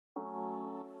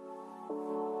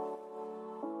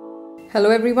Hello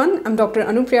everyone, I'm Dr.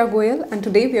 Anupriya Goel and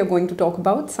today we are going to talk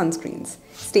about sunscreens.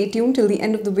 Stay tuned till the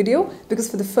end of the video because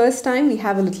for the first time we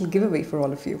have a little giveaway for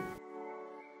all of you.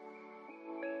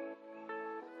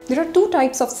 There are two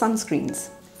types of sunscreens,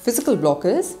 physical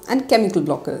blockers and chemical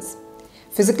blockers.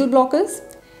 Physical blockers,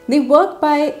 they work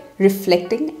by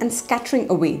reflecting and scattering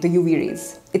away the UV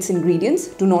rays. Its ingredients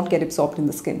do not get absorbed in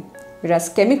the skin. Whereas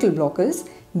chemical blockers,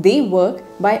 they work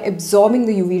by absorbing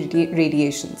the UV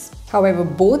radiations. However,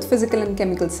 both physical and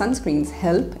chemical sunscreens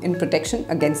help in protection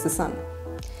against the sun.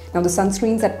 Now, the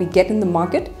sunscreens that we get in the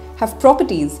market have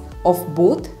properties of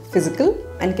both physical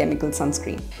and chemical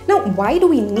sunscreen. Now, why do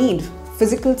we need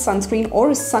physical sunscreen or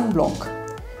a sunblock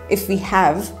if we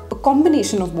have a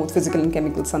combination of both physical and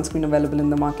chemical sunscreen available in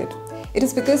the market? It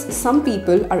is because some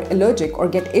people are allergic or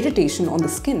get irritation on the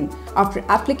skin after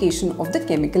application of the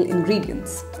chemical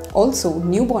ingredients. Also,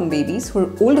 newborn babies who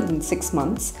are older than 6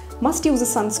 months must use a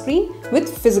sunscreen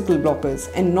with physical blockers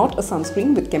and not a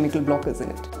sunscreen with chemical blockers in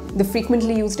it. The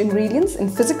frequently used ingredients in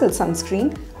physical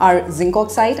sunscreen are zinc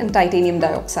oxide and titanium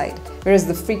dioxide, whereas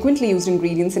the frequently used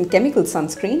ingredients in chemical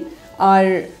sunscreen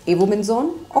are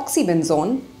Avobenzone,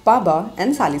 Oxybenzone, PABA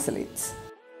and Slaicylates.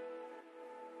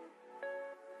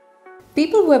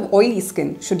 People who have oily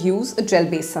skin should use a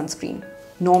gel-based sunscreen.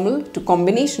 Normal to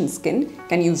combination skin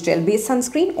can use gel-based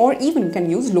sunscreen or even can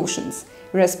use lotions,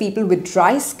 whereas people with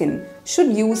dry skin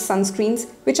should use sunscreens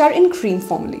which are in cream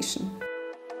formulation.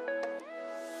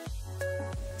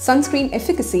 Sunscreen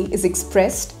efficacy is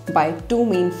expressed by two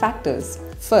main factors.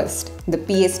 First, the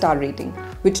PA star rating,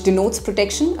 which denotes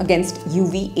protection against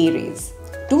UVA rays.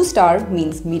 2 star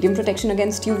means medium protection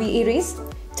against UVA rays,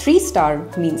 3 star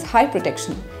means high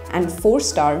protection, and 4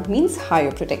 star means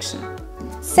higher protection.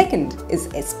 Second is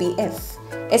SPF.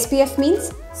 SPF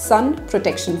means sun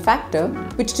protection factor,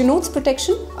 which denotes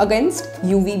protection against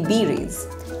UVB rays.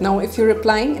 Now, if you're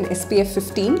applying an SPF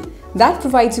 15, that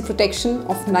provides you protection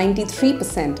of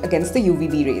 93% against the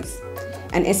UVB rays.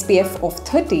 An SPF of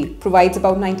 30 provides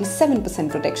about 97%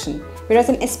 protection, whereas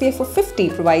an SPF of 50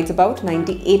 provides about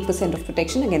 98% of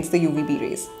protection against the UVB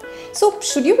rays. So,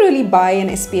 should you really buy an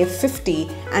SPF 50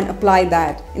 and apply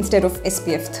that instead of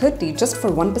SPF 30 just for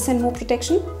 1% more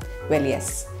protection? Well,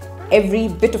 yes, every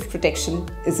bit of protection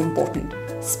is important,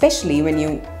 especially when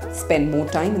you spend more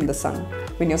time in the sun,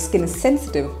 when your skin is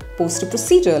sensitive post a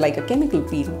procedure like a chemical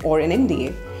peel or an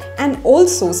NDA, and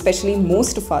also especially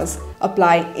most of us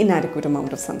apply inadequate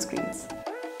amount of sunscreens.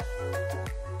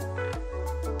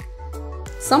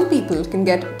 Some people can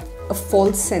get a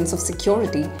false sense of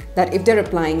security that if they're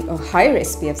applying a higher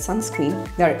SPF sunscreen,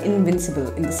 they're invincible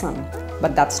in the sun,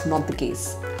 but that's not the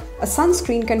case. A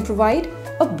sunscreen can provide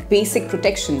a basic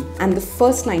protection and the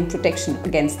first line protection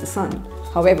against the sun.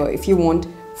 However, if you want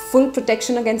full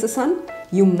protection against the sun,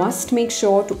 you must make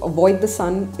sure to avoid the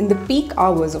sun in the peak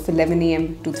hours of 11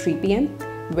 AM to 3 PM,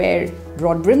 wear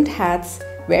broad-brimmed hats,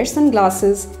 wear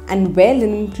sunglasses, and wear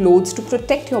linen clothes to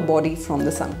protect your body from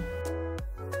the sun.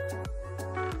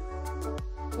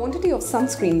 Quantity of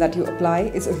sunscreen that you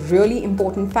apply is a really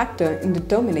important factor in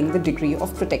determining the degree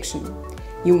of protection.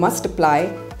 You must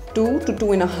apply 2 to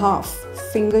 2.5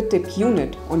 fingertip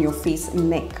unit on your face and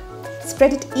neck.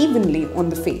 Spread it evenly on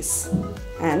the face.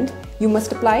 And you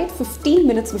must apply it 15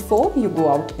 minutes before you go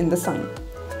out in the sun.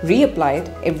 Reapply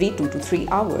it every 2 to 3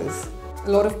 hours.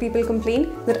 A lot of people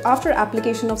complain that after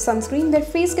application of sunscreen, their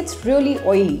face gets really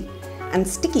oily and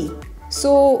sticky.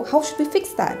 So how should we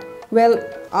fix that? Well,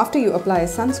 after you apply a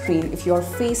sunscreen, if your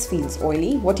face feels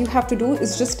oily, what you have to do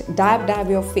is just dab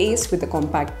your face with a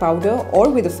compact powder or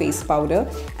with a face powder,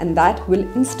 and that will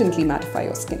instantly mattify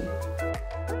your skin.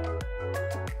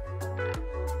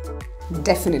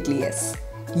 Definitely yes.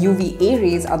 UVA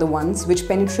rays are the ones which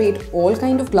penetrate all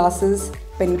kinds of glasses,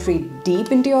 penetrate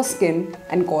deep into your skin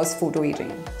and cause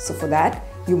photoaging. So for that,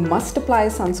 you must apply a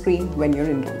sunscreen when you're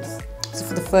indoors. So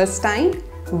for the first time,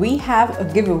 we have a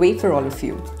giveaway for all of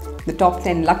you. The top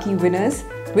 10 lucky winners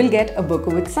will get a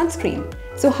Berkowits sunscreen.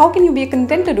 So how can you be a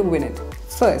contender to win it?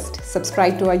 First,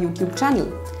 subscribe to our YouTube channel.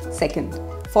 Second,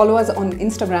 follow us on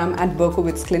Instagram at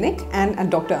Berkowits Clinic and at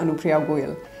Dr. Anupriya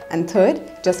Goel. And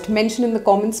third, just mention in the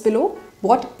comments below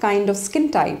what kind of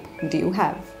skin type do you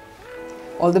have.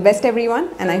 All the best everyone,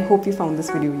 and I hope you found this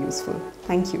video useful.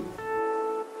 Thank you.